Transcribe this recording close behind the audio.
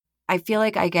I feel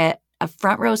like I get a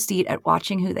front row seat at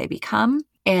watching who they become.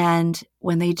 And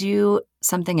when they do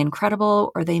something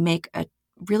incredible, or they make a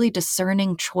really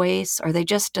discerning choice, or they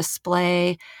just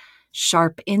display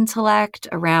sharp intellect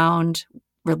around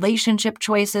relationship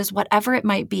choices, whatever it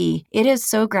might be, it is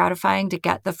so gratifying to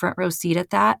get the front row seat at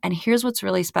that. And here's what's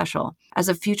really special. As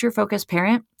a future-focused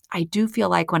parent, I do feel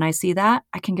like when I see that,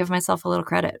 I can give myself a little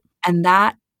credit. And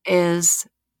that is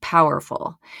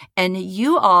powerful. And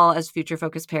you all, as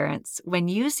future-focused parents, when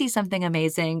you see something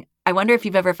amazing, I wonder if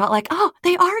you've ever felt like, oh,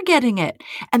 they are getting it.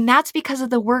 And that's because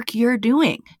of the work you're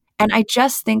doing. And I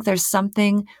just think there's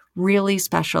something really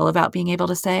special about being able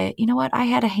to say, you know what, I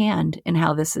had a hand in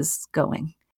how this is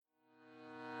going.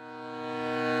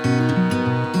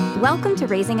 Welcome to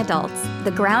Raising Adults,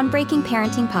 the groundbreaking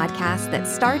parenting podcast that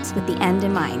starts with the end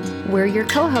in mind. We're your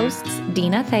co-hosts,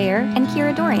 Dina Thayer and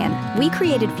Kira Dorian. We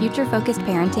created future-focused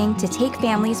parenting to take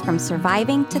families from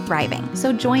surviving to thriving.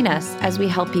 So join us as we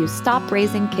help you stop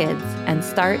raising kids and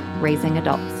start raising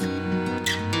adults.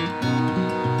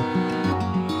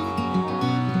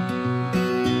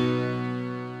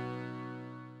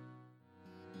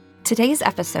 Today's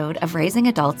episode of Raising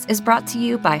Adults is brought to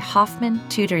you by Hoffman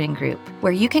Tutoring Group,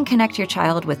 where you can connect your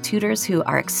child with tutors who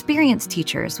are experienced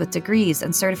teachers with degrees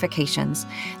and certifications.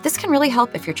 This can really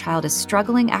help if your child is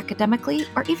struggling academically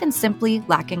or even simply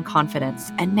lacking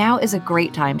confidence, and now is a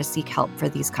great time to seek help for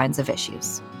these kinds of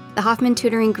issues. The Hoffman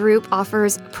Tutoring Group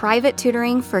offers private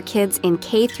tutoring for kids in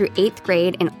K through 8th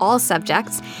grade in all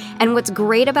subjects. And what's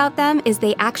great about them is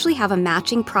they actually have a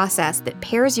matching process that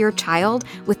pairs your child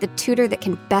with the tutor that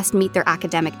can best meet their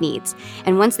academic needs.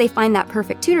 And once they find that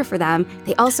perfect tutor for them,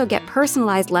 they also get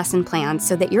personalized lesson plans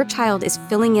so that your child is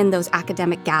filling in those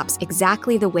academic gaps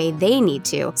exactly the way they need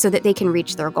to so that they can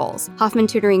reach their goals. Hoffman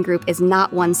Tutoring Group is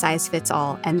not one size fits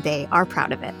all, and they are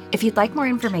proud of it. If you'd like more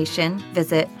information,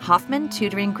 visit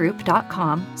hoffmantutoringgroup.com/contact.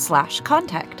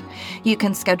 You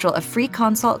can schedule a free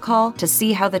consult call to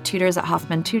see how the tutors at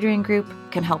Hoffman Tutoring Group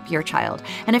can help your child.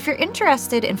 And if you're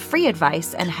interested in free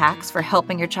advice and hacks for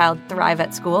helping your child thrive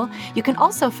at school, you can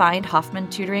also find Hoffman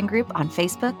Tutoring Group on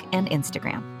Facebook and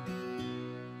Instagram.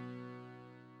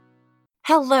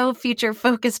 Hello,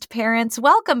 future-focused parents.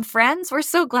 Welcome, friends. We're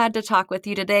so glad to talk with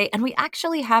you today, and we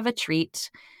actually have a treat.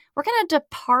 We're going to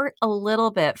depart a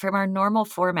little bit from our normal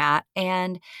format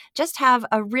and just have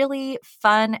a really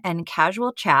fun and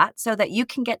casual chat so that you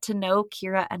can get to know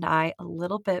Kira and I a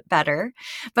little bit better.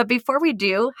 But before we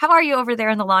do, how are you over there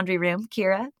in the laundry room,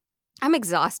 Kira? I'm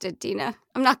exhausted, Dina.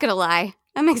 I'm not going to lie.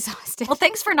 I'm exhausted. Well,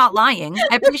 thanks for not lying.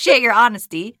 I appreciate your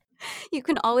honesty. You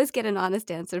can always get an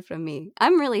honest answer from me.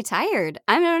 I'm really tired.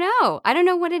 I don't know. I don't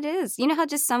know what it is. You know how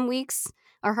just some weeks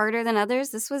are harder than others?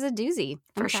 This was a doozy.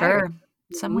 For sure.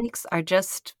 Some weeks are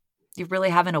just, you're really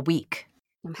having a week.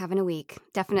 I'm having a week.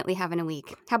 Definitely having a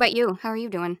week. How about you? How are you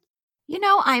doing? You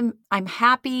know, I'm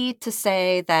happy to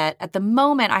say that at the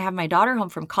moment I have my daughter home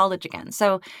from college again.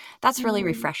 So that's really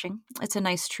refreshing. It's a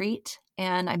nice treat.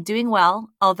 And I'm doing well.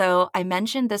 Although I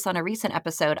mentioned this on a recent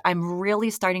episode, I'm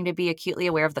really starting to be acutely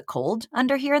aware of the cold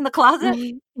under here in the closet.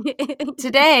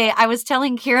 Today, I was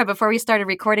telling Kira before we started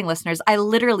recording, listeners, I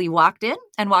literally walked in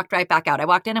and walked right back out. I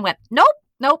walked in and went, nope.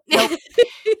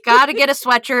 Got to get a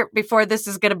sweatshirt before this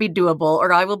is going to be doable,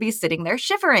 or I will be sitting there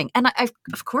shivering. And I,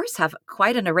 of course, have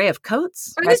quite an array of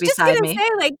coats right beside me. I was just going to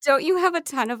say, don't you have a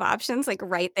ton of options,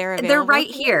 right there available? They're right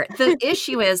here. The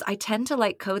issue is I tend to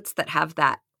like coats that have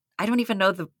that. I don't even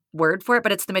know the word for it,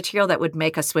 but it's the material that would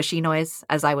make a swishy noise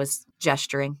as I was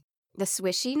gesturing. The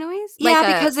swishy noise?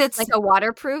 Yeah, because it's like a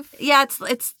waterproof? Yeah,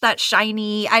 it's that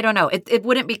shiny, I don't know. It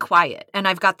wouldn't be quiet. And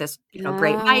I've got this,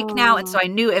 great mic now. And so I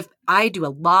knew if I do a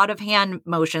lot of hand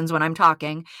motions when I'm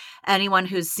talking, anyone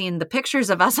who's seen the pictures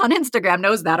of us on Instagram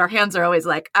knows that our hands are always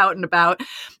out and about.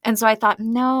 And so I thought,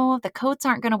 no, the coats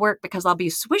aren't going to work because I'll be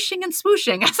swishing and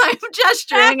swooshing as I'm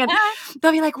gesturing. And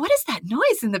they'll be like, what is that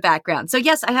noise in the background? So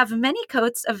yes, I have many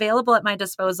coats available at my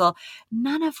disposal,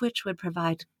 none of which would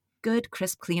provide good,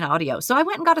 crisp, clean audio. So I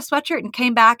went and got a sweatshirt and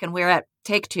came back, and we're at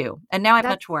take 2. And now I'm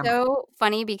much warmer. That's so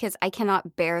funny because I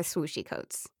cannot bear swooshy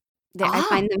coats. I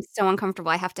find them so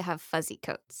uncomfortable. I have to have fuzzy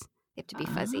coats. They have to be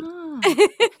fuzzy.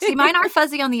 See, mine are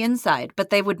fuzzy on the inside, but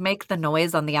they would make the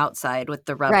noise on the outside with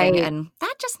the rubbing. Right. And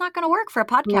that's just not going to work for a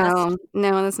podcast.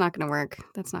 No, that's not going to work.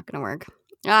 That's not going to work.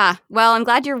 Well, I'm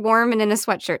glad you're warm and in a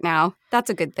sweatshirt now. That's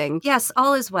a good thing. Yes,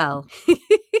 all is well.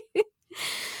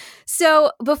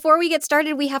 So before we get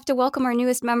started, we have to welcome our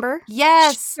newest member.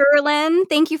 Yes. Sherlyn,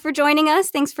 thank you for joining us.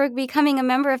 Thanks for becoming a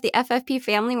member of the FFP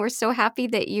family. We're so happy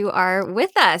that you are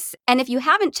with us. And if you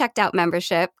haven't checked out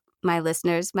membership, my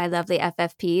listeners, my lovely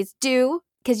FFPs, do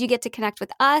because you get to connect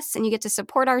with us and you get to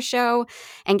support our show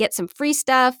and get some free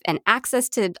stuff and access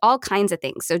to all kinds of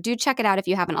things. So do check it out if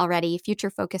you haven't already,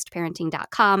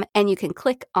 futurefocusedparenting.com, and you can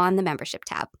click on the membership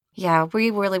tab. Yeah,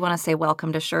 we really want to say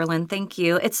welcome to Sherlyn. Thank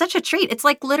you. It's such a treat. It's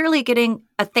like literally getting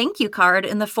a thank you card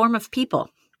in the form of people.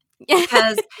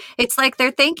 Because it's like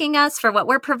they're thanking us for what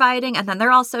we're providing, and then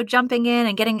they're also jumping in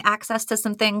and getting access to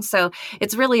some things. So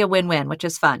it's really a win-win, which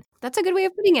is fun. That's a good way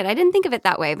of putting it. I didn't think of it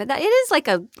that way, but it is like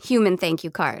a human thank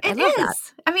you card. I love that.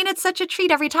 I mean, it's such a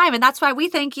treat every time. And that's why we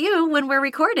thank you when we're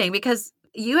recording, because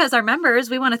you as our members,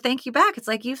 we want to thank you back. It's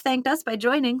like you've thanked us by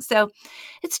joining. So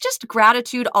it's just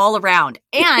gratitude all around.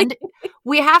 And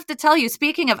we have to tell you,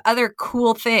 speaking of other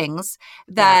cool things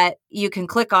that you can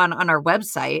click on our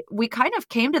website, we kind of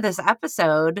came to this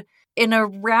episode in a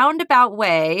roundabout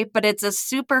way, but it's a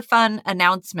super fun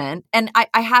announcement. And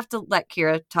I have to let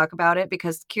Kira talk about it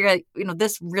because Kira,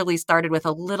 this really started with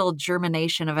a little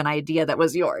germination of an idea that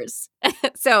was yours.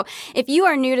 So if you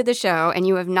are new to the show and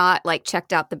you have not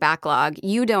checked out the backlog,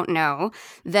 you don't know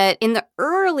that in the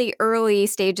early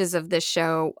stages of this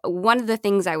show, one of the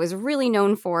things I was really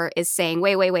known for is saying,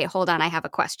 wait, hold on, I have a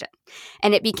question.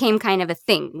 And it became kind of a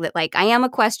thing that I am a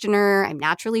questioner, I'm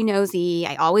naturally nosy,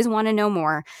 I always want to know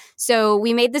more. So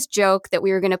we made this joke that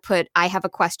we were going to put I have a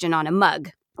question on a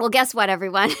mug. Well, guess what,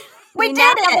 everyone? We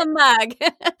now did have a mug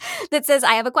that says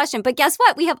I have a question. But guess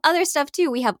what? We have other stuff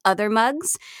too. We have other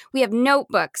mugs. We have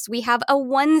notebooks. We have a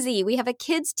onesie. We have a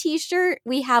kid's t-shirt.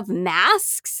 We have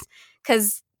masks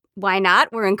because why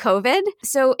not? We're in COVID.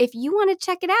 So if you want to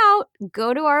check it out,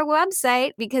 go to our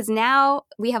website because now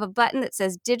we have a button that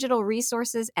says digital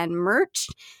resources and merch,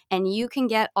 and you can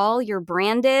get all your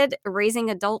branded Raising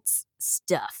Adults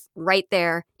stuff right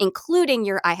there, including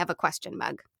your I Have a Question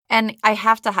mug. And I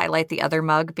have to highlight the other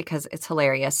mug because it's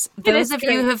hilarious. Those of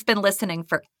you who have been listening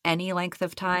for any length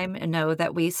of time know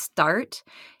that we start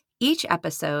each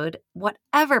episode,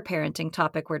 whatever parenting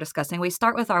topic we're discussing, we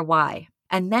start with our why.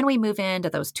 And then we move into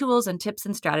those tools and tips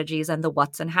and strategies and the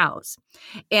what's and how's.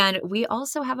 And we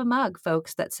also have a mug,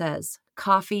 folks, that says,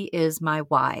 coffee is my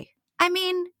why. I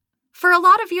mean, for a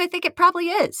lot of you, I think it probably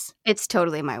is. It's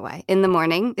totally my why. In the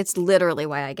morning, it's literally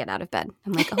why I get out of bed.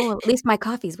 I'm like, oh, at least my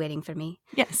coffee's waiting for me.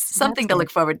 Yes, something to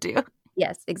look forward to.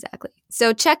 Yes, exactly.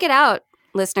 So check it out,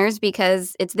 listeners,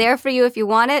 because it's there for you if you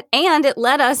want it. And it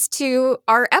led us to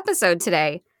our episode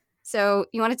today. So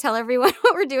you want to tell everyone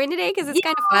what we're doing today? Because it's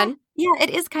kind of fun. Yeah,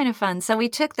 it is kind of fun. So we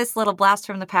took this little blast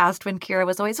from the past when Kira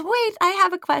was always, wait, I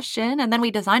have a question. And then we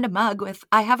designed a mug with,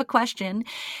 I have a question.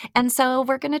 And so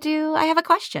we're going to do, I have a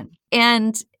question.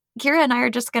 And Kira and I are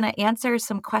just going to answer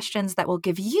some questions that will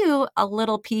give you a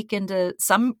little peek into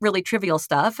some really trivial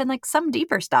stuff and some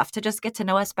deeper stuff to just get to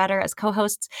know us better as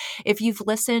co-hosts. If you've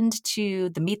listened to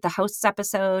the Meet the Hosts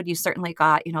episode, you certainly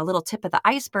got, a little tip of the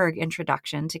iceberg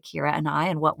introduction to Kira and I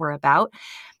and what we're about.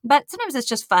 But sometimes it's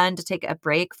just fun to take a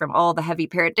break from all the heavy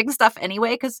parenting stuff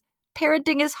anyway, because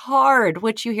parenting is hard,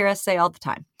 which you hear us say all the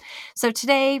time. So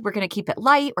today we're going to keep it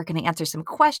light. We're going to answer some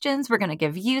questions. We're going to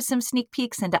give you some sneak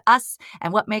peeks into us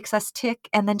and what makes us tick,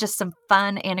 and then just some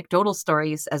fun anecdotal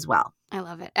stories as well. I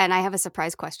love it. And I have a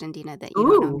surprise question, Dina, that you don't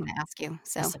know I'm going to ask you.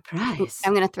 So surprise.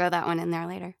 I'm going to throw that one in there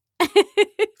later.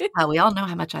 Well, we all know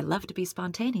how much I love to be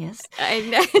spontaneous. I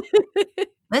know.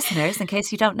 Listeners, in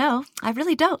case you don't know, I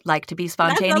really don't like to be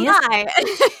spontaneous. That's a lie.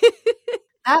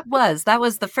 That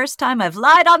was the first time I've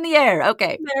lied on the air.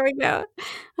 Okay. There we go.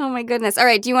 Oh my goodness. All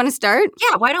right. Do you want to start?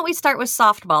 Yeah. Why don't we start with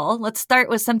softball? Let's start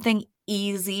with something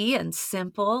easy and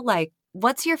simple.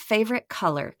 What's your favorite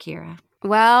color, Kira?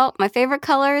 Well, my favorite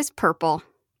color is purple.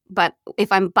 But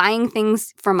if I'm buying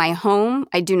things for my home,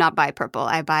 I do not buy purple.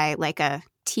 I buy a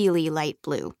tealy light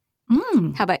blue.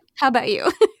 How about you?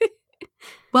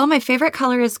 Well, my favorite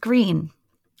color is green.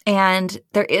 And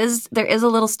there is a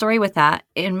little story with that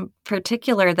in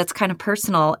particular that's kind of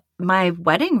personal. My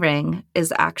wedding ring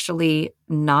is actually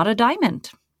not a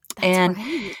diamond. That's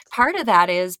right. Part of that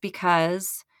is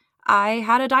because I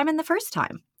had a diamond the first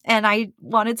time and I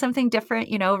wanted something different.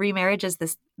 Remarriage is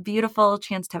this beautiful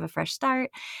chance to have a fresh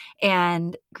start.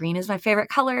 And green is my favorite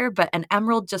color, but an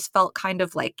emerald just felt kind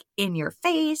of in your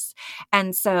face.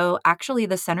 And so actually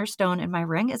the center stone in my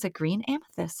ring is a green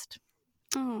amethyst.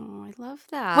 Oh, I love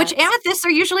that. Which amethysts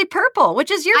are usually purple, which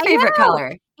is your favorite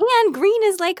color. And green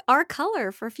is our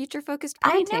color for future-focused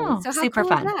parenting. I know. So how super cool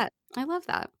fun. Is that? I love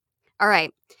that. All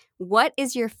right. What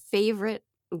is your favorite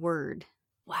word?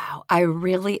 Wow.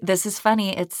 This is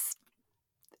funny. It's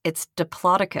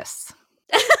Diplodocus.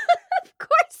 Of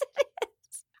course it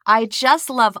is. I just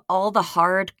love all the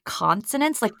hard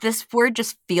consonants. Like this word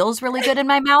just feels really good in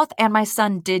my mouth. And my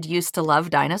son did used to love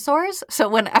dinosaurs. So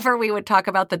whenever we would talk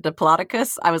about the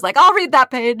Diplodocus, I was like, I'll read that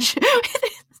page.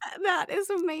 That is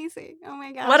amazing. Oh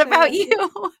my gosh. What about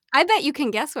you? I bet you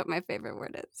can guess what my favorite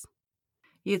word is.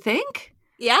 You think?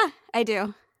 Yeah, I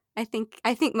do. I think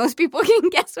most people can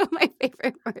guess what my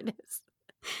favorite word is.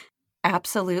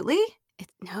 Absolutely.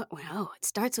 No, it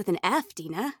starts with an F,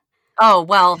 Dina. Oh,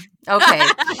 well, okay.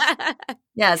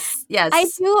 Yes. I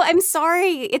do. I'm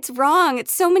sorry. It's wrong.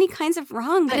 It's so many kinds of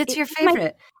wrong. But it's your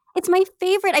favorite. It's my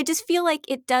favorite. I just feel like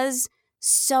it does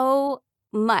so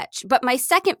much. But my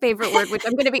second favorite word, which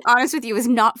I'm going to be honest with you, is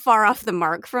not far off the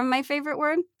mark from my favorite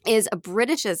word, is a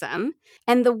Britishism.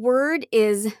 And the word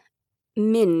is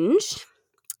minge.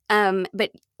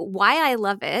 But why I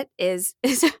love it is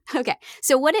okay.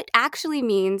 So what it actually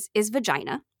means is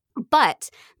vagina. But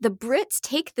the Brits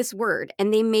take this word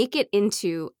and they make it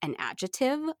into an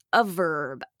adjective, a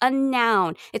verb, a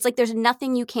noun. It's like there's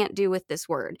nothing you can't do with this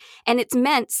word. And it's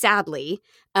meant, sadly,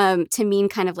 to mean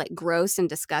kind of like gross and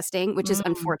disgusting, which is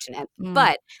unfortunate.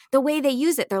 But the way they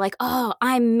use it, they're like, oh,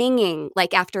 I'm minging,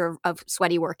 like after a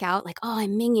sweaty workout, like, oh,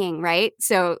 I'm minging, right?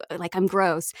 So like I'm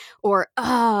gross. Or,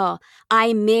 oh,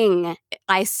 I ming,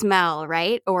 I smell,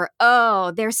 right? Or,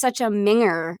 oh, they're such a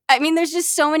minger. I mean, there's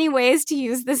just so many ways to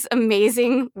use this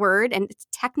amazing word. And it's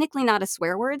technically not a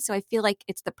swear word. So I feel like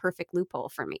it's the perfect loophole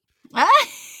for me.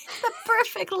 The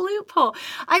perfect loophole.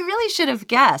 I really should have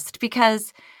guessed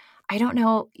because I don't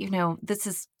know, this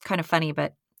is kind of funny,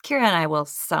 but Kira and I will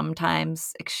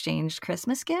sometimes exchange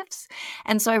Christmas gifts.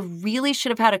 And so I really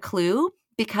should have had a clue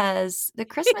because the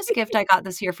Christmas gift I got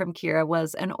this year from Kira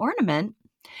was an ornament.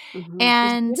 Mm-hmm.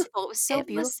 And it was so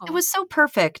beautiful. It was so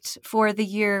perfect for the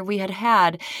year we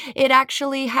had. It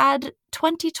actually had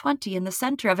 2020 in the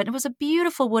center of it. It was a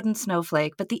beautiful wooden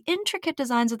snowflake, but the intricate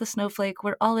designs of the snowflake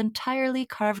were all entirely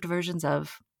carved versions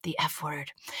of the F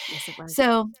word. Yes, it was.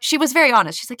 So she was very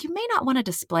honest. She's like, you may not want to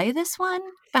display this one,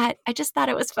 but I just thought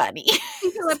it was funny.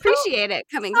 You'll appreciate it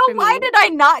coming from me. Why did I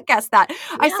not guess that?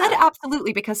 Yeah. I said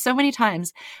absolutely because so many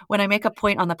times when I make a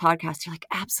point on the podcast, you're like,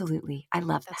 absolutely. I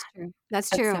love that. That's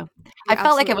true. So, I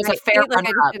felt like it was a fair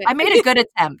runner-up. I made a good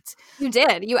attempt. You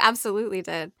did. You absolutely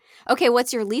did. Okay,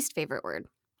 what's your least favorite word?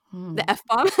 The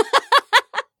F-bomb?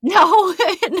 No.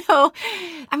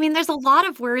 I mean, there's a lot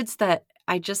of words that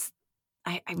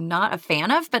I'm not a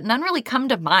fan of, but none really come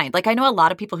to mind. Like I know a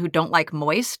lot of people who don't like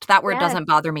moist. That word doesn't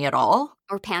bother me at all.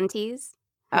 Or panties.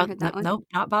 Nope,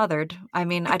 not bothered. I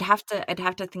mean, I'd have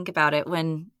to think about it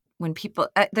when people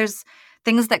there's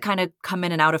things that kind of come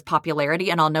in and out of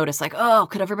popularity, and I'll notice like, oh,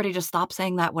 could everybody just stop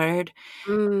saying that word?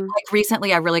 Like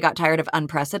recently, I really got tired of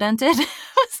unprecedented. I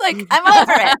was like, I'm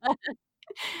over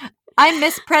it. I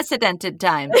miss precedented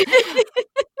times.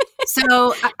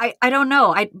 So I don't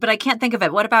know. But I can't think of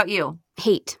it. What about you?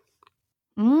 Hate.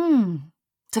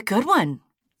 It's a good one.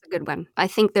 It's a good one. I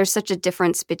think there's such a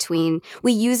difference between,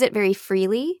 we use it very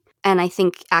freely, and I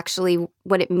think actually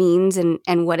what it means and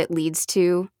what it leads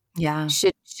to,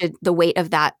 should the weight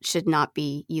of that should not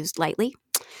be used lightly.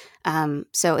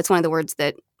 So it's one of the words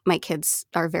that my kids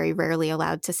are very rarely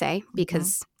allowed to say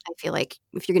because I feel like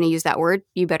if you're going to use that word,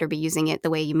 you better be using it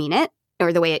the way you mean it.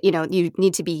 Or the way it, you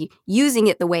need to be using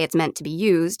it the way it's meant to be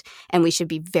used. And we should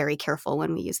be very careful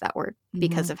when we use that word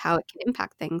because of how it can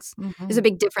impact things. There's a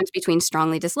big difference between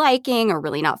strongly disliking or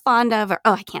really not fond of, or,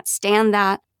 oh, I can't stand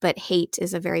that. But hate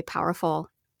is a very powerful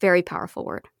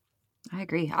word. I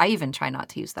agree. I even try not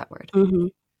to use that word.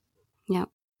 Yeah.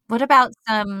 What about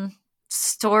some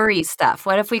story stuff?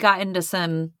 What if we got into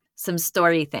some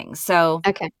story things? So,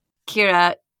 okay,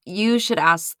 Kira, you should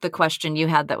ask the question you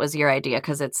had that was your idea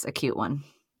because it's a cute one.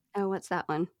 Oh, what's that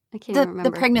one? I can't even remember.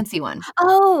 The pregnancy one.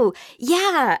 Oh,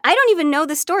 yeah. I don't even know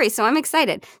the story, so I'm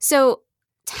excited. So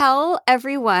tell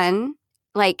everyone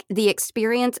like the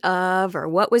experience of, or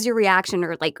what was your reaction,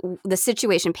 or like the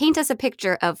situation. Paint us a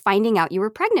picture of finding out you were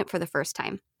pregnant for the first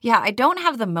time. Yeah, I don't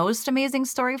have the most amazing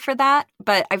story for that,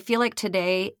 but I feel like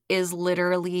today is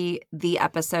literally the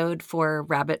episode for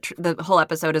the whole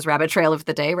episode is Rabbit Trail of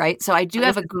the Day, right? So I do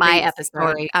have my episode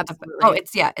story. Absolutely.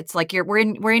 It's like we're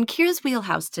in Kira's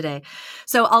wheelhouse today.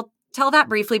 So I'll tell that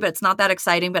briefly, but it's not that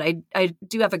exciting, but I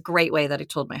do have a great way that I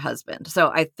told my husband. So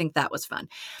I think that was fun.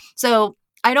 So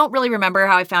I don't really remember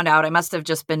how I found out. I must have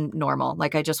just been normal,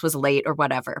 like I just was late or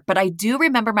whatever. But I do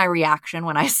remember my reaction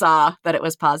when I saw that it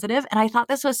was positive. And I thought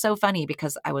this was so funny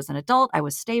because I was an adult, I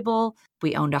was stable,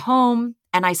 we owned a home,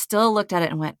 and I still looked at it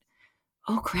and went,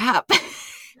 oh, crap.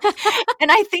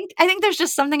 And I think there's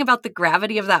just something about the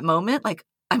gravity of that moment. Like,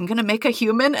 I'm going to make a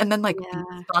human and then like be Yeah.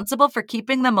 responsible for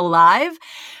keeping them alive.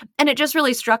 And it just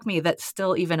really struck me that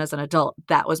still, even as an adult,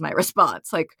 that was my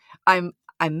response. Like I'm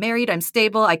married, I'm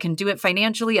stable, I can do it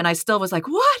financially. And I still was like,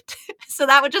 what? So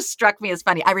that would just struck me as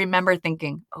funny. I remember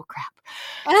thinking, oh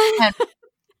crap.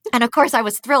 And of course I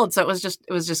was thrilled. So it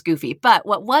was just goofy. But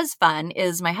what was fun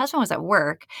is my husband was at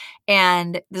work,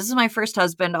 and this is my first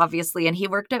husband, obviously. And he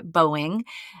worked at Boeing,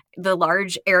 the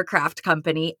large aircraft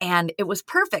company. And it was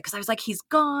perfect because I was like, he's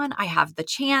gone. I have the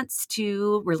chance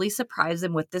to really surprise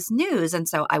him with this news. And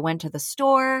so I went to the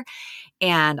store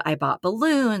and I bought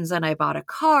balloons and I bought a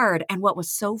card. And what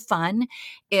was so fun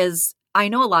is I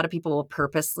know a lot of people will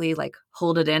purposely like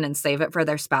hold it in and save it for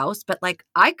their spouse, but like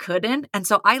I couldn't. And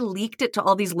so I leaked it to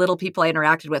all these little people I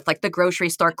interacted with, like the grocery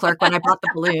store clerk when I bought the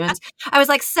balloons. I was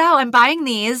like, so I'm buying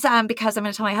these because I'm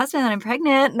going to tell my husband that I'm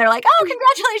pregnant. And they're like, oh,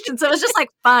 congratulations. So it was just like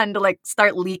fun to like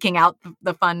start leaking out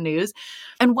the fun news.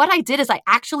 And what I did is I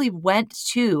actually went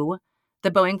to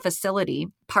the Boeing facility,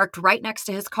 parked right next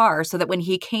to his car so that when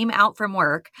he came out from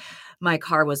work, my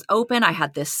car was open. I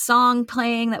had this song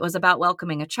playing that was about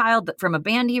welcoming a child from a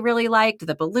band he really liked.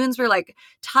 The balloons were like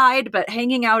tied, but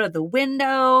hanging out of the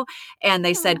window. And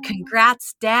they said,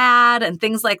 congrats, Dad, and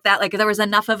things like that. Like there was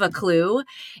enough of a clue.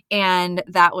 And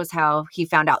that was how he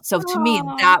found out. So to me,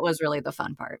 that was really the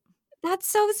fun part. That's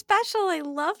so special. I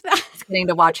love that. Getting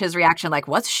to watch his reaction, like,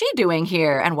 what's she doing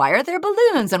here? And why are there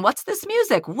balloons? And what's this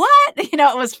music? What?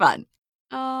 It was fun.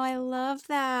 Oh, I love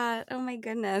that. Oh my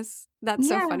goodness. That's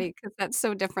so funny because that's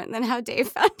so different than how Dave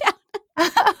found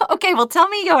out. Okay, well, tell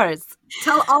me yours.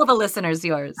 Tell all the listeners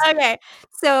yours. Okay.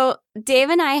 So Dave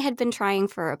and I had been trying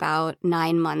for about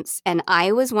 9 months, and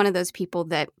I was one of those people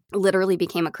that literally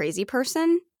became a crazy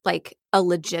person, like a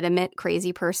legitimate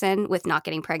crazy person with not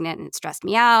getting pregnant, and it stressed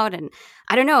me out. And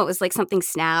I don't know, it was like something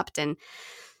snapped. And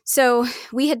so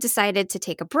we had decided to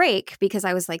take a break because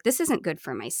I was like, this isn't good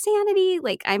for my sanity.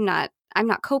 Like I'm not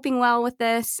coping well with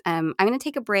this. I'm going to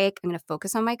take a break. I'm going to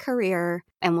focus on my career,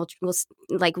 and we'll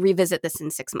like revisit this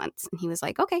in 6 months. And he was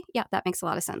like, okay, yeah, that makes a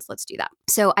lot of sense. Let's do that.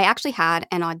 So I actually had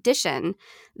an audition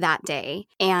that day,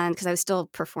 and because I was still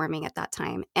performing at that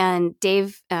time, and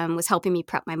Dave was helping me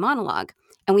prep my monologue,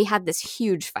 and we had this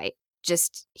huge fight.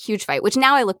 Just huge fight, which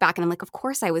now I look back and I'm like, of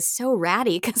course I was so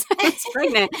ratty because I was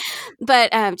pregnant. But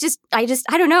I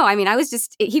don't know. I mean,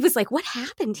 he was like, what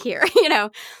happened here?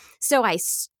 So I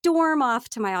storm off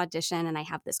to my audition, and I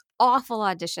have this awful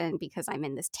audition because I'm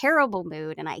in this terrible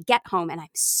mood, and I get home and I'm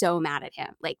so mad at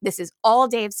him. Like, this is all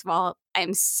Dave's fault.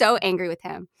 I'm so angry with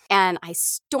him. And I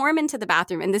storm into the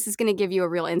bathroom, and this is going to give you a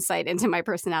real insight into my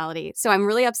personality. So I'm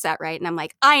really upset, right? And I'm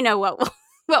like, I know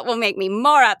what will make me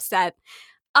more upset.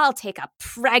 I'll take a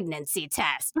pregnancy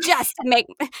test just to make,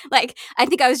 like, I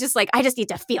think I was just like, I just need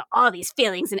to feel all these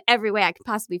feelings in every way I could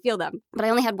possibly feel them. But I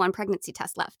only had one pregnancy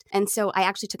test left. And so I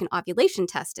actually took an ovulation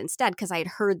test instead because I had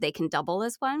heard they can double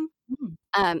as one.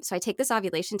 So I take this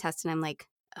ovulation test and I'm like,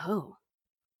 oh,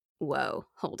 whoa,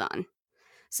 hold on.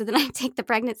 So then I take the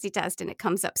pregnancy test and it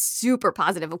comes up super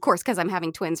positive, of course, because I'm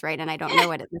having twins, right? And I don't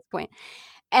know it at this point.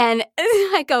 And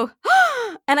I go,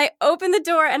 and I open the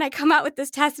door and I come out with this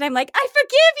test and I'm like, I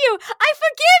forgive you. I'm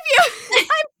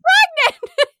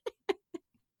pregnant.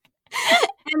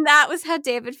 And that was how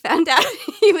David found out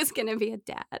he was going to be a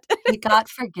dad. He got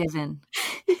forgiven.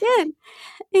 He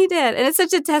did. And it's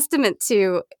such a testament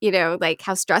to, like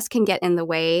how stress can get in the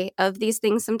way of these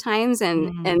things sometimes.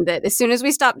 And that as soon as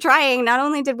we stopped trying, not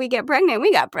only did we get pregnant,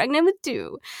 we got pregnant with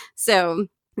 2. So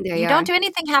there you don't do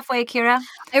anything halfway, Kira.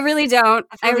 I really don't.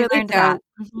 I really learned don't. that.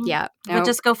 Mm-hmm. Yeah. We'll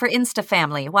just go for Insta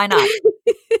family. Why not?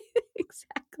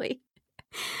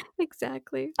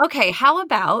 Exactly. Okay. How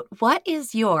about, what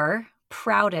is your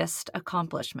proudest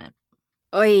accomplishment?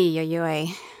 Oy, oy, oy.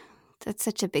 That's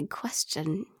such a big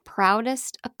question.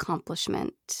 Proudest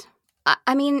accomplishment.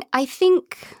 I mean, I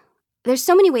think there's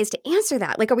so many ways to answer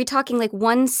that. Like, are we talking like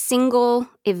one single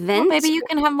event? Well, maybe you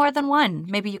can have more than one.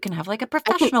 Maybe you can have like a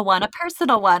professional one, a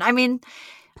personal one. I mean,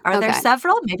 are there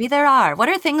several? Maybe there are. What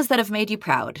are things that have made you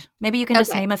proud? Maybe you can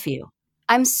just name a few.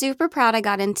 I'm super proud I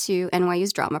got into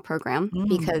NYU's drama program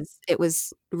because it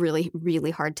was really,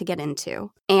 really hard to get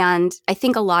into. And I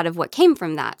think a lot of what came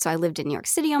from that. So I lived in New York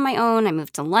City on my own. I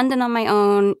moved to London on my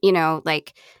own.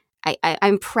 Like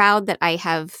I'm proud that I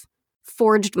have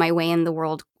forged my way in the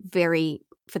world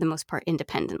for the most part,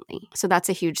 independently. So that's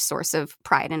a huge source of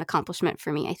pride and accomplishment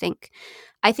for me, I think.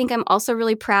 I think I'm also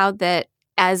really proud that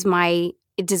as my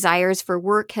desires for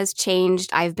work has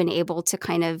changed, I've been able to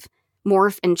kind of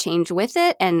morph and change with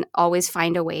it and always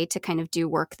find a way to kind of do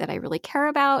work that I really care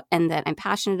about and that I'm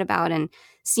passionate about and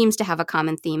seems to have a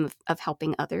common theme of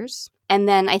helping others. And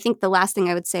then I think the last thing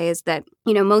I would say is that,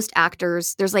 most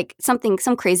actors, there's like some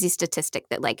crazy statistic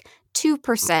that like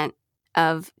 2%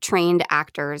 of trained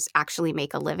actors actually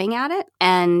make a living at it.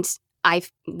 And I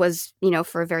was,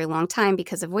 for a very long time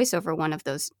because of voiceover, one of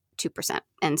those 2%.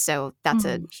 And so that's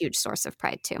a huge source of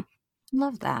pride too.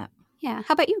 Love that. Yeah.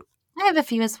 How about you? I have a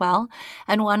few as well.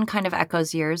 And one kind of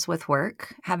echoes yours with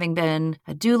work. Having been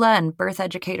a doula and birth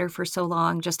educator for so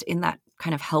long, just in that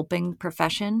kind of helping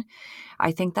profession,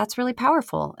 I think that's really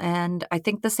powerful. And I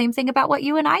think the same thing about what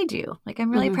you and I do. Like,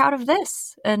 I'm really proud of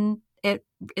this. And it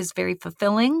is very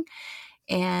fulfilling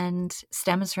and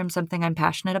stems from something I'm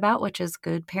passionate about, which is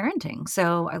good parenting.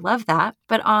 So I love that.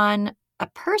 But on a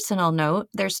personal note,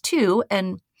 there's two.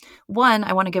 And one,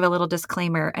 I want to give a little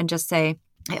disclaimer and just say,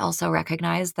 I also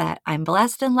recognize that I'm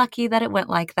blessed and lucky that it went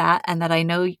like that, and that I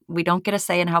know we don't get a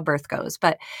say in how birth goes.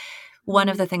 But one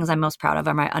of the things I'm most proud of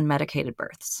are my unmedicated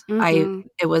births.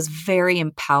 It was very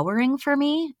empowering for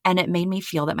me, and it made me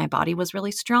feel that my body was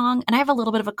really strong. And I have a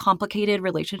little bit of a complicated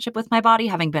relationship with my body,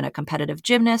 having been a competitive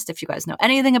gymnast. If you guys know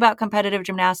anything about competitive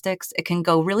gymnastics, it can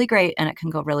go really great and it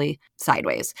can go really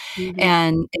sideways,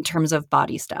 and in terms of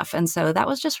body stuff. And so that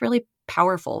was just really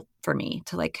powerful for me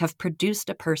to like have produced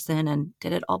a person and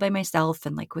did it all by myself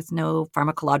and like with no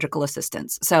pharmacological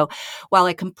assistance. So while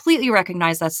I completely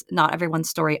recognize that's not everyone's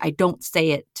story, I don't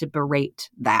say it to berate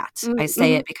that. I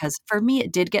say it because for me,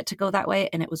 it did get to go that way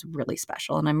and it was really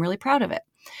special and I'm really proud of it.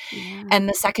 Yeah. And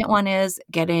the second one is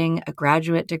getting a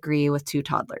graduate degree with 2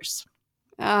 toddlers.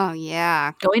 Oh,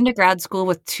 yeah. Going to grad school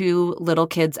with 2 little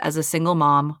kids as a single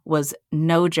mom was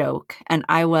no joke. And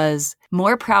I was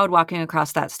more proud walking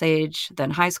across that stage than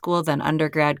high school, than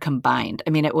undergrad combined. I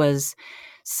mean, it was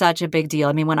such a big deal.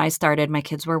 I mean, when I started, my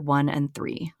kids were 1 and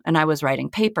 3, and I was writing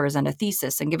papers and a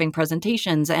thesis and giving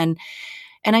presentations. And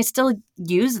I still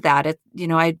use that.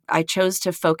 I chose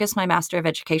to focus my Master of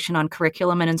Education on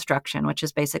curriculum and instruction, which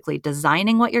is basically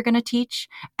designing what you're going to teach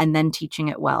and then teaching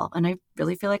it well. And I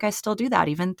really feel like I still do that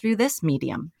even through this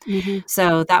medium.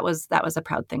 So that was a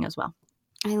proud thing as well.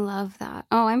 I love that.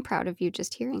 Oh, I'm proud of you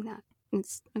just hearing that.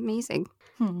 It's amazing.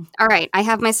 All right. I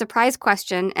have my surprise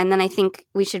question, and then I think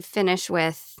we should finish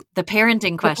with the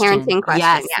parenting question.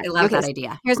 Yes, I love that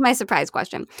idea. Here's my surprise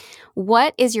question.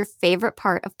 What is your favorite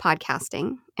part of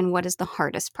podcasting, and what is the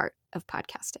hardest part of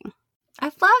podcasting?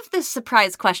 I love this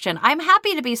surprise question. I'm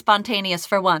happy to be spontaneous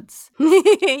for once.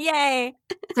 Yay.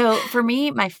 So for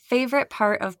me, my favorite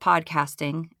part of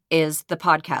podcasting is the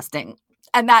podcasting.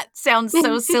 And that sounds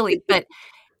so silly, but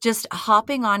just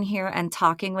hopping on here and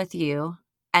talking with you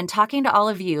and talking to all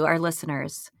of you, our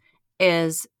listeners,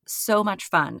 is so much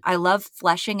fun. I love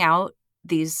fleshing out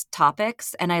these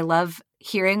topics, and I love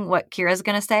hearing what Kira's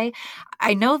going to say.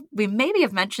 I know we maybe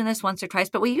have mentioned this once or twice,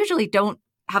 but we usually don't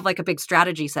have like a big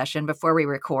strategy session before we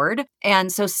record.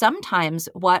 And so sometimes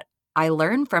what I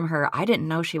learn from her, I didn't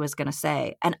know she was going to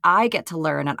say. And I get to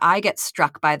learn, and I get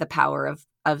struck by the power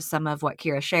of some of what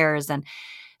Kira shares. And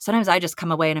sometimes I just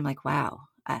come away and I'm like, wow,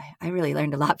 I really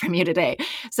learned a lot from you today.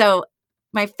 So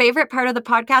my favorite part of the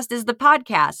podcast is the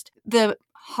podcast. The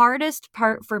hardest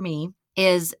part for me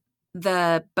is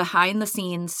the behind the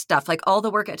scenes stuff, like all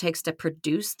the work it takes to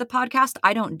produce the podcast.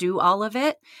 I don't do all of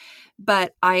it,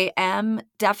 but I am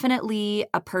definitely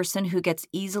a person who gets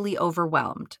easily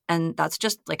overwhelmed. And that's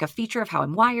just like a feature of how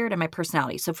I'm wired and my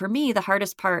personality. So for me, the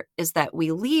hardest part is that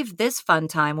we leave this fun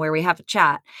time where we have a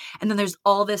chat, and then there's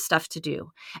all this stuff to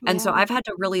do. And so I've had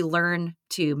to really learn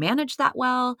to manage that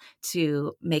well,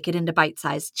 to make it into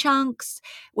bite-sized chunks,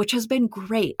 which has been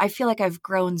great. I feel like I've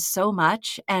grown so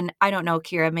much. And I don't know,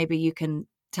 Kira, maybe you can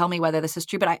tell me whether this is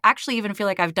true, but I actually even feel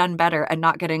like I've done better and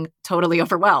not getting totally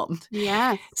overwhelmed.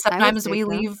 Yeah. Sometimes we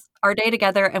leave our day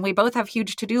together and we both have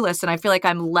huge to-do lists, and I feel like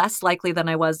I'm less likely than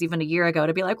I was even a year ago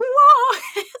to be like,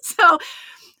 whoa.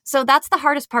 So that's the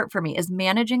hardest part for me, is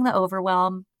managing the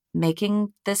overwhelm,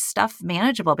 making this stuff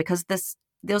manageable, because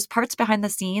those parts behind the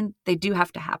scene, they do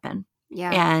have to happen.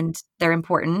 Yeah. And they're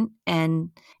important.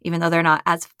 And even though they're not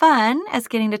as fun as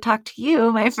getting to talk to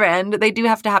you, my friend, they do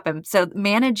have to happen. So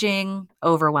managing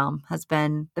overwhelm has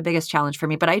been the biggest challenge for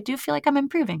me, but I do feel like I'm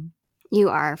improving. You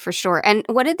are, for sure. And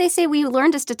what did they say? We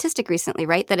learned a statistic recently,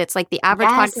 right? That it's like the average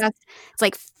podcast, it's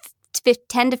like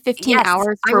 10 to 15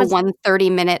 hours for one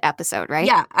 30-minute episode, right?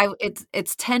 Yeah.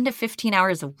 It's 10 to 15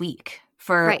 hours a week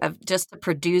for just to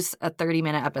produce a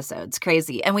 30-minute episode. It's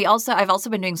crazy. And I've also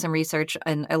been doing some research,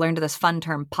 and I learned this fun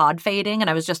term, pod fading. And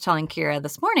I was just telling Kira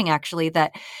this morning, actually,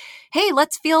 that hey,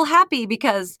 let's feel happy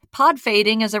because pod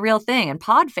fading is a real thing. And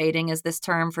pod fading is this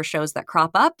term for shows that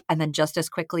crop up and then just as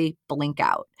quickly blink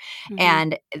out.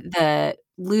 And the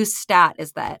loose stat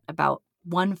is that about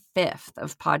 1/5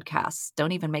 of podcasts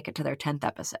don't even make it to their 10th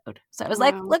episode. So I was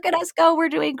like, look at us go. We're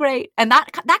doing great. And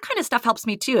that kind of stuff helps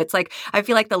me too. It's like, I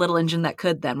feel like the little engine that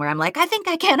could then, where I'm like, I think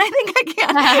I can.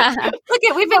 Look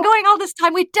at, we've been going all this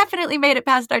time. We definitely made it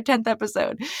past our 10th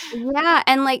episode. Yeah.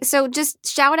 And like, so just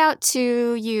shout out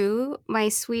to you, my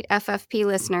sweet FFP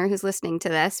listener who's listening to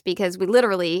this, because we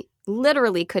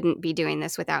literally couldn't be doing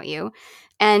this without you.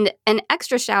 And an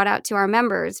extra shout out to our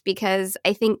members, because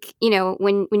I think,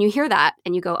 when you hear that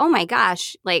and you go, oh my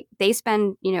gosh, like they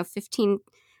spend, 15,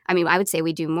 I mean, I would say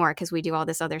we do more because we do all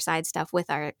this other side stuff with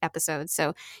our episodes.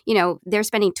 So, they're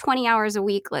spending 20 hours a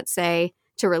week, let's say,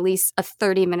 to release a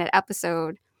 30-minute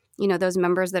episode. Those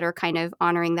members that are kind of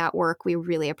honoring that work, we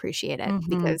really appreciate it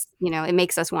because, it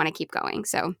makes us want to keep going.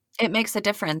 So it makes a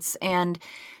difference. And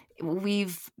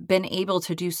we've been able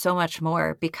to do so much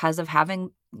more because of having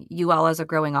you all as a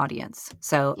growing audience.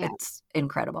 So it's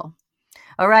incredible.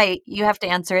 All right. You have to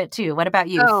answer it too. What about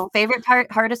you? Favorite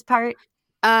part, hardest part?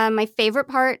 My favorite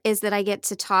part is that I get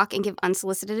to talk and give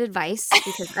unsolicited advice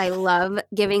because I love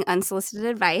giving unsolicited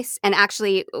advice. And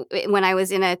actually, when I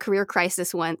was in a career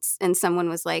crisis once and someone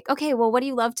was like, okay, well, what do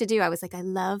you love to do? I was like, I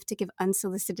love to give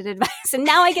unsolicited advice. And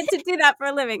now I get to do that for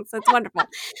a living. So it's wonderful.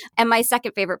 And my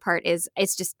second favorite part is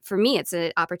it's just, for me, it's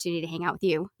an opportunity to hang out with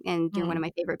you. And you're one of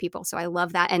my favorite people. So I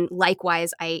love that. And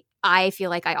likewise, I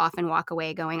feel like I often walk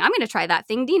away going, I'm going to try that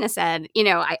thing Dina said.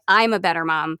 I'm a better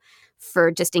mom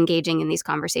for just engaging in these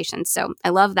conversations. So I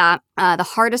love that. The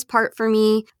hardest part for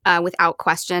me, without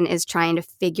question, is trying to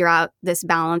figure out this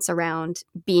balance around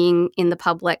being in the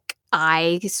public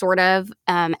eye sort of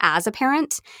as a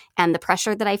parent and the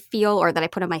pressure that I feel or that I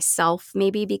put on myself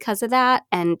maybe because of that,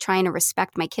 and trying to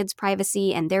respect my kids'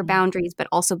 privacy and their boundaries, but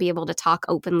also be able to talk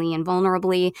openly and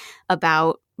vulnerably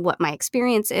about what my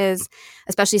experience is,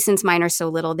 especially since mine are so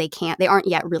little, they aren't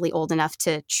yet really old enough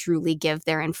to truly give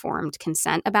their informed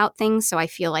consent about things. So I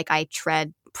feel like I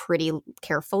tread pretty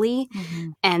carefully.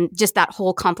 And just that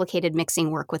whole complicated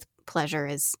mixing work with pleasure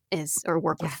or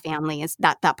work with family is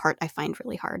that part I find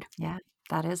really hard. Yeah,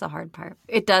 that is a hard part.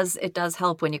 It does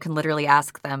help when you can literally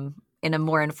ask them in a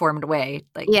more informed way.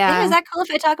 Like, hey, is that cool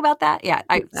if I talk about that? Yeah.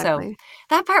 So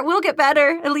that part will get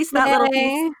better. At least that little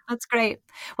piece. That's great.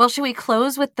 Well, should we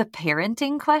close with the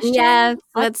parenting question? Yes,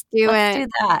 let's do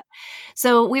that.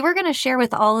 So we were going to share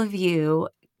with all of you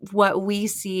what we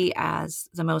see as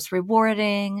the most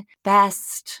rewarding,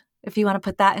 best, if you want to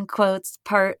put that in quotes,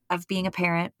 part of being a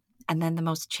parent, and then the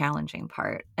most challenging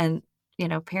part. And,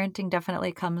 parenting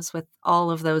definitely comes with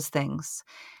all of those things.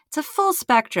 It's a full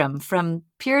spectrum from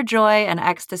pure joy and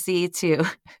ecstasy to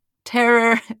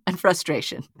terror and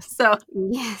frustration. So,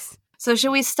 yes. So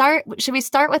should we start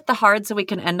with the hard so we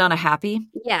can end on a happy?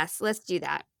 Yes, let's do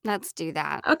that.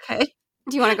 Okay.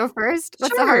 Do you want to go first?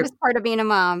 What's Sure. the hardest part of being a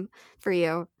mom for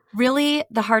you? Really,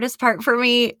 the hardest part for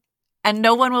me, and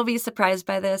no one will be surprised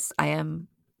by this, I am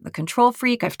a control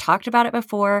freak. I've talked about it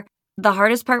before. The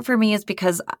hardest part for me is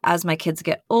because as my kids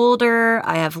get older,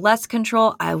 I have less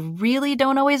control. I really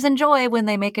don't always enjoy when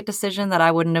they make a decision that I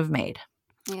wouldn't have made.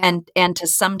 Yeah. And to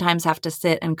sometimes have to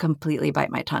sit and completely bite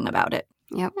my tongue about it.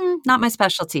 Yep. Not my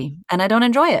specialty. And I don't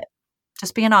enjoy it.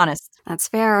 Just being honest. That's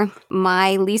fair.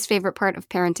 My least favorite part of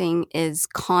parenting is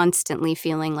constantly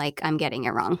feeling like I'm getting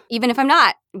it wrong. Even if I'm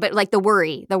not. But like the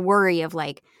worry of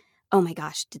like, oh my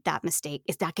gosh, did that mistake?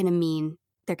 Is that going to mean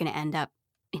they're going to end up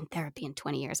in therapy in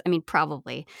 20 years? I mean,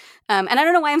 probably. And I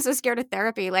don't know why I'm so scared of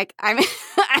therapy. Like I'm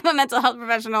a mental health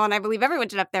professional and I believe everyone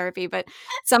should have therapy, but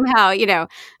somehow,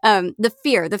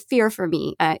 the fear for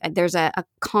me, there's a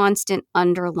constant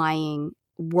underlying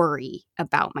worry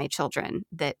about my children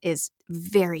that is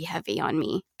very heavy on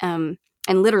me. And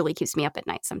literally keeps me up at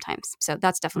night sometimes. So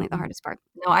that's definitely the hardest part.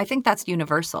 No, I think that's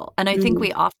universal. And I think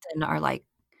we often are like,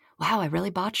 wow, I really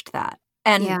botched that.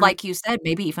 And like you said,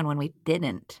 maybe even when we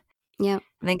didn't. Yeah.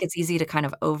 I think it's easy to kind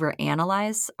of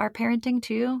overanalyze our parenting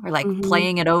too, or like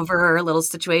playing it over little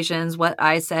situations, what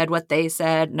I said, what they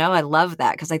said. No, I love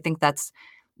that because I think that's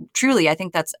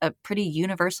a pretty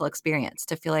universal experience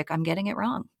to feel like I'm getting it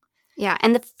wrong. Yeah.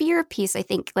 And the fear piece, I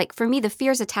think, like for me, the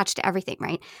fear is attached to everything,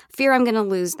 right? Fear I'm going to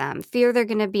lose them. Fear they're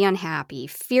going to be unhappy.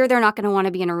 Fear they're not going to want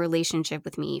to be in a relationship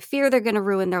with me. Fear they're going to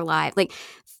ruin their life. Like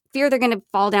fear they're going to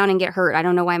fall down and get hurt. I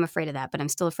don't know why I'm afraid of that, but I'm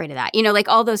still afraid of that. Like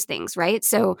all those things, right?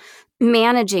 So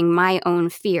managing my own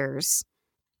fears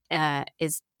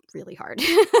is really hard.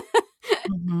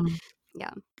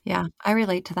 Yeah. Yeah, I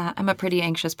relate to that. I'm a pretty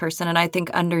anxious person. And I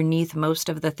think underneath most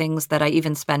of the things that I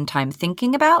even spend time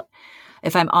thinking about,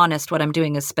 if I'm honest, what I'm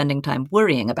doing is spending time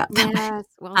worrying about them, Yes,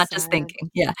 well not just said.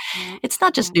 thinking. Yeah. Yeah, It's not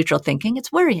yeah. just neutral thinking,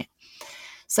 it's worrying.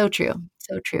 So true.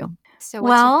 So true. So what's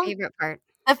your Well, favorite part?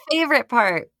 the favorite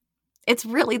part, it's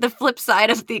really the flip side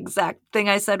of the exact thing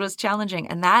I said was challenging.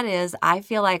 And that is, I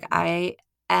feel like I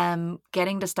am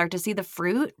getting to start to see the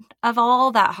fruit of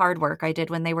all that hard work I did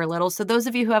when they were little. So, those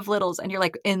of you who have littles and you're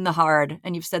like in the hard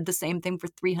and you've said the same thing for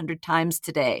 300 times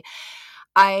today,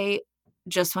 I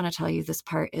just want to tell you this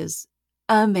part is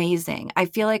amazing. I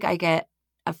feel like I get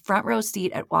a front row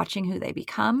seat at watching who they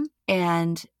become.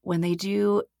 And when they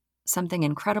do something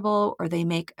incredible or they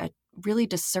make a really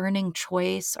discerning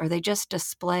choice or they just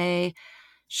display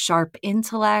sharp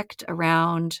intellect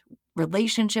around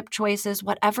relationship choices,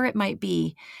 whatever it might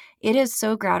be, it is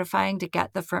so gratifying to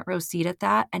get the front row seat at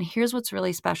that. And here's what's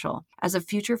really special. As a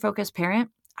future focused parent,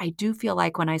 I do feel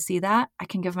like when I see that, I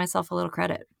can give myself a little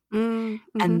credit.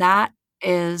 Mm-hmm. And that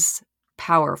is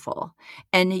powerful.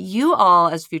 And you all,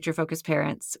 as future focused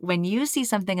parents, when you see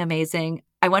something amazing,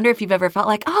 I wonder if you've ever felt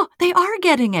like, oh, they are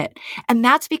getting it. And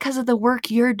that's because of the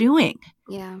work you're doing.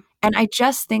 Yeah. And I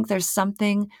just think there's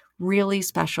something really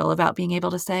special about being able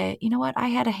to say, you know what, I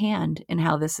had a hand in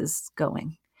how this is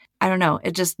going. I don't know.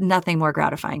 It's just nothing more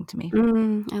gratifying to me.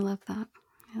 I love that.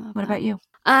 What about you?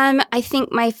 I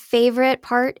think my favorite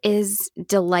part is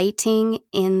delighting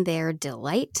in their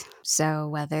delight. So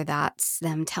whether that's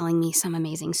them telling me some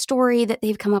amazing story that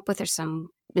they've come up with or some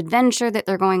adventure that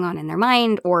they're going on in their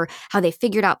mind or how they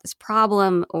figured out this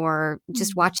problem or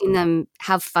just watching them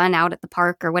have fun out at the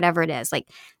park or whatever it is, like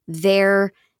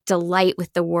their delight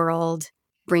with the world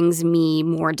brings me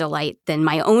more delight than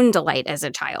my own delight as a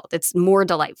child. It's more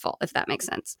delightful, if that makes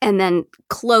sense. And then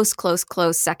close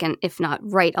second, if not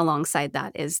right alongside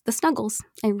that, is the snuggles.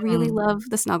 I really love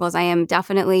the snuggles. I am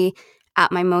definitely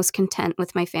at my most content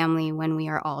with my family when we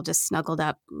are all just snuggled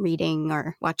up reading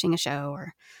or watching a show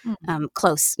or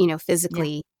close,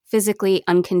 physically,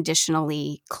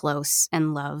 unconditionally close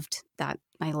and loved. That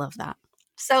I love that.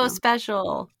 So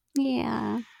special.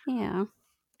 Yeah.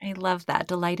 I love that,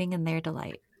 delighting in their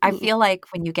delight. I feel like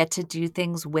when you get to do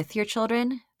things with your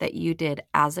children that you did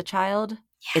as a child,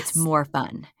 it's more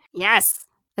fun. Yes,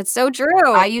 that's so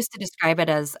true. I used to describe it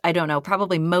as, I don't know,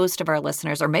 probably most of our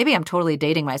listeners, or maybe I'm totally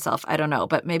dating myself, I don't know,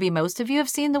 but maybe most of you have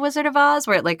seen The Wizard of Oz,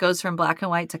 where it like goes from black and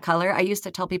white to color. I used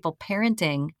to tell people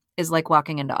parenting is like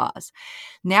walking into Oz.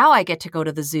 Now I get to go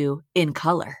to the zoo in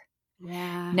color.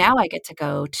 Yeah. Now I get to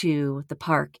go to the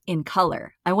park in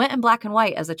color. I went in black and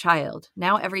white as a child.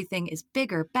 Now everything is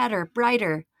bigger, better,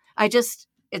 brighter.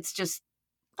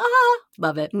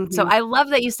 Love it. Mm-hmm. So I love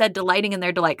that you said delighting in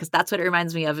their delight, because that's what it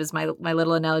reminds me of is my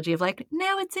little analogy of like,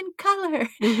 now it's in color.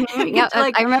 Mm-hmm. Yeah,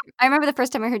 I remember the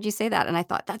first time I heard you say that and I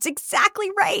thought, that's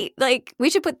exactly right. Like, we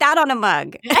should put that on a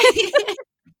mug.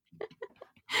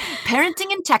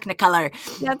 Parenting in Technicolor.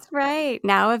 That's right.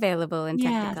 Now available in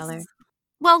Technicolor. Yes.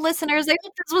 Well, listeners, I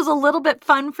hope this was a little bit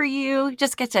fun for you.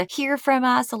 Just get to hear from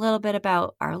us a little bit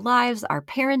about our lives, our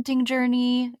parenting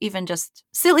journey, even just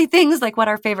silly things like what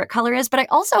our favorite color is. But I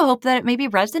also hope that it maybe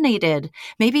resonated.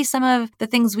 Maybe some of the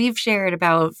things we've shared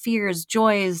about fears,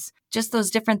 joys, just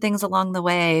those different things along the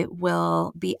way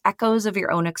will be echoes of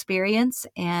your own experience.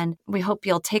 And we hope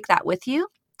you'll take that with you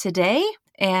today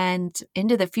and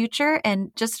into the future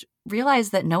and just realize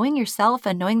that knowing yourself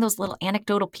and knowing those little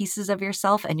anecdotal pieces of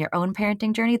yourself and your own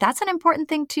parenting journey, that's an important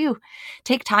thing too.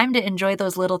 Take time to enjoy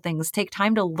those little things. Take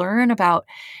time to learn about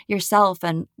yourself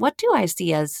and what do I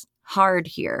see as hard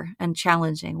here and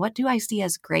challenging? What do I see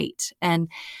as great? And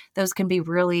those can be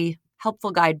really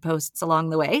helpful guideposts along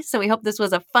the way. So we hope this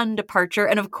was a fun departure.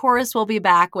 And of course, we'll be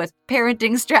back with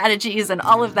parenting strategies and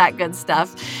all of that good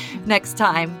stuff next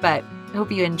time. But I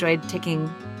hope you enjoyed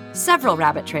taking several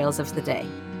rabbit trails of the day.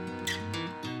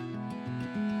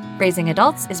 Raising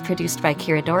Adults is produced by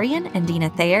Kira Dorian and Dina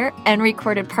Thayer and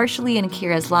recorded partially in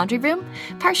Kira's laundry room,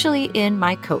 partially in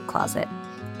my coat closet.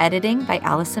 Editing by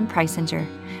Allison Preisinger.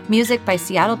 Music by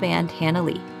Seattle band Hannah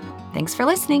Lee. Thanks for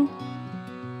listening.